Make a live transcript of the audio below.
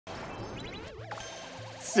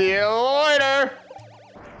See you later.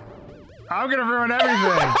 I'm gonna ruin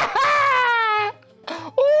everything.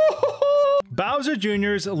 Bowser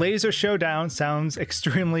Jr.'s Laser Showdown sounds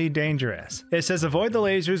extremely dangerous. It says avoid the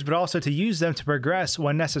lasers, but also to use them to progress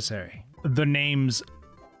when necessary. The name's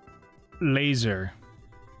Laser.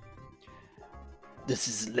 This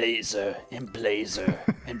is Laser and Blazer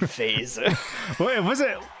and Phaser. Wait, was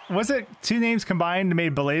it two names combined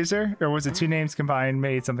made Blazer, or was it two names combined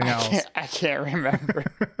made something else? I can't remember.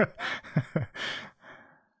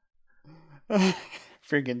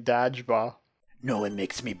 Freaking dodgeball. No one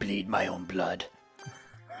makes me bleed my own blood.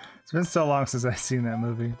 It's been so long since I've seen that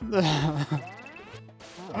movie.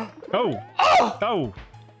 Oh! Oh!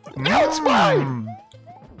 No, it's mine!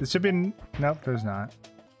 This should be... Nope, there's not.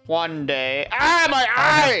 One day... Ah, my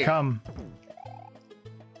eye! Come.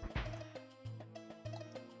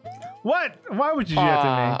 What? Why would you do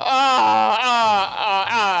that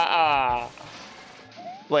to me?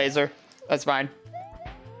 Laser. That's mine.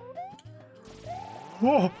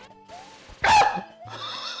 Whoa!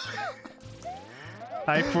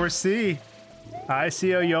 I foresee. I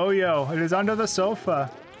see a yo-yo. It is under the sofa.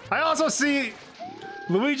 I also see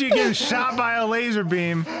Luigi getting shot by a laser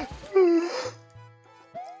beam.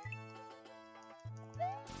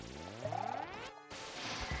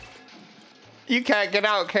 You can't get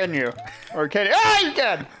out, can you? Or can you? Ah, you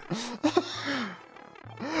can!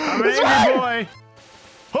 I'm an angry boy.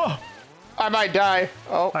 Oh. I might die.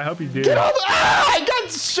 Oh. I hope you do. Get out! Ah, I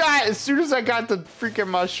got shot as soon as I got the freaking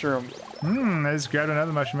mushroom. I just grabbed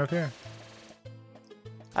another mushroom up here.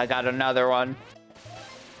 I got another one.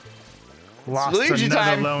 Lost Luigi another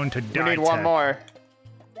time. loan to die. We need one more.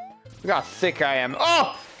 Look how thick I am.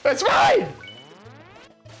 Oh, that's mine!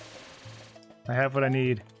 I have what I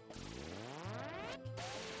need.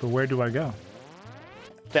 But where do I go?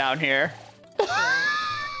 Down here.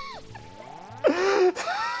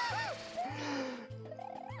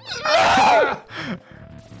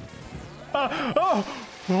 Oh!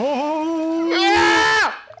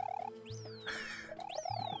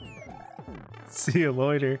 See you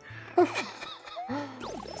later.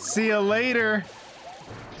 See you later.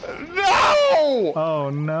 No! Oh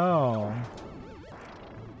no.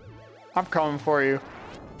 I'm coming for you.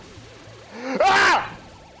 Ah!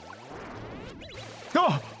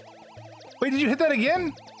 Oh! Wait, did you hit that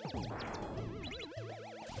again?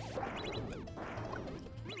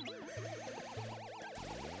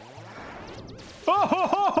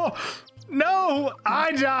 Oh! No!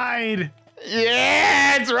 I died!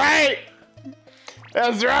 Yeah, that's right!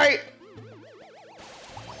 That's right!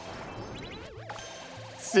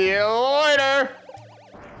 See you later!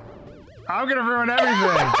 I'm gonna ruin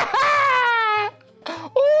everything!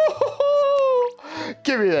 Ooh,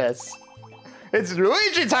 give me this. It's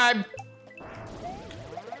Luigi time!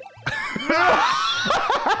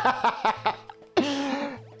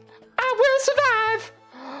 I will survive!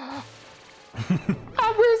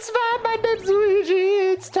 I will survive, my name's Luigi.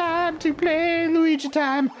 It's time to play Luigi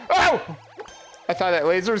time. Oh! I thought that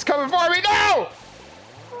laser was coming for me. No!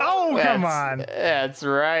 Oh, come on. That's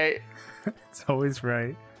right. It's always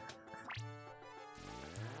right.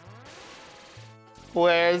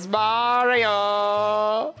 Where's Mario?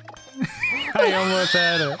 I almost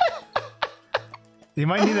had it. You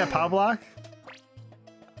might need that power block.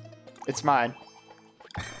 It's mine.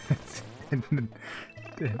 It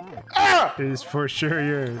Ah! is for sure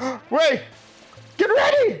yours. Wait! Get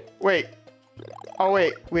ready! Wait. Oh,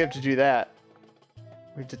 wait. We have to do that.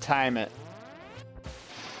 We have to time it.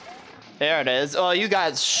 There it is. Oh, you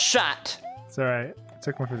guys shot. It's alright. I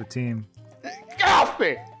took one for the team. Get off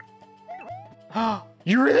me!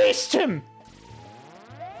 You released him!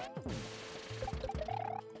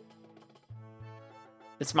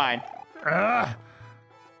 It's mine. Ah!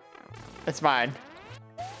 It's mine.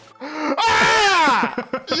 Ah!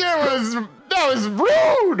 That was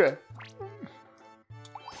rude!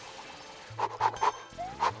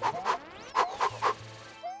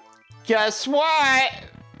 Guess what?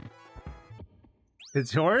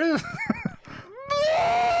 It's yours?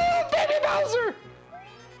 Baby Bowser!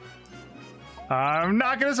 I'm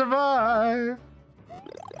not gonna survive.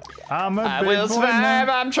 I'm a I big will boy survive.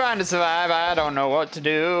 now. I'm trying to survive. I don't know what to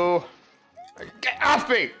do. Get off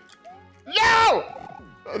me! No!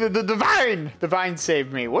 The vine! The vine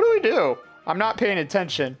saved me. What do we do? I'm not paying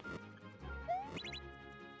attention.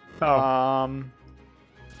 Oh.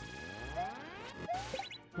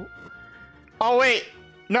 Oh, wait.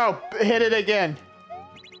 No, hit it again.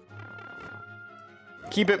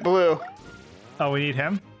 Keep it blue. Oh, we need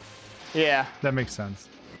him? Yeah. That makes sense.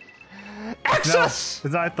 Access! No,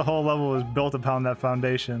 it's not like the whole level was built upon that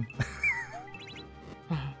foundation.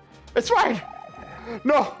 It's fine.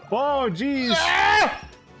 No! Whoa, jeez. Ah!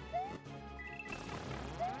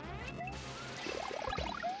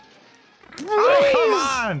 Oh, come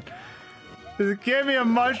on. Just give me a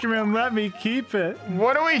mushroom and let me keep it.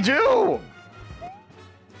 What do we do?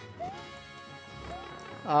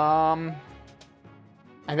 I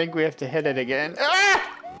think we have to hit it again.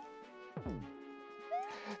 Ah!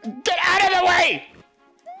 Get out of the way!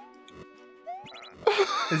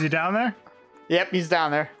 Is he down there? Yep, he's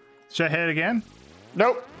down there. Should I hit it again?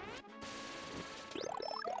 Nope.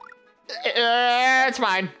 It's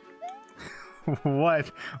mine.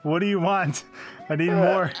 What? What do you want? I need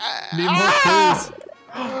more. Need more clues.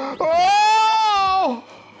 Oh!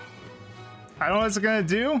 I don't know what it's gonna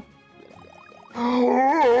do.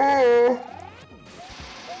 Oh!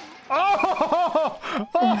 Oh!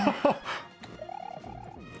 Oh!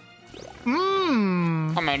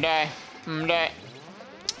 Mmm. I'm gonna die. I'm gonna die.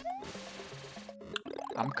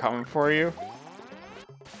 I'm coming for you.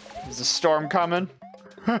 Is a storm coming?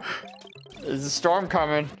 Is a storm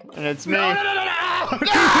coming? And it's me. No! Are you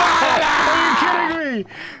kidding me?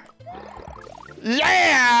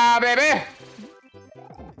 Yeah, baby!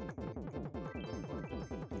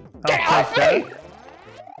 Get off me!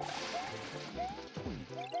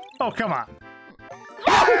 Oh, come on.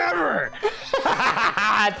 Whatever!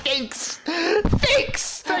 Thanks!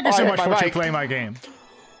 Thanks! Thank you so much for playing my game.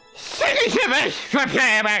 Thank you so much for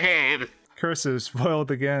playing my game! Curses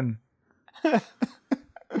foiled again.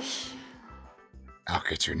 I'll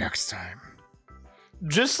get you next time.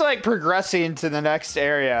 Just like progressing to the next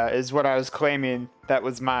area is what I was claiming that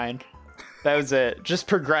was mine. That was it. Just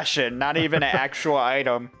progression, not even an actual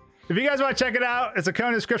item. If you guys want to check it out, it's a code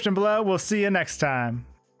in the description below. We'll see you next time.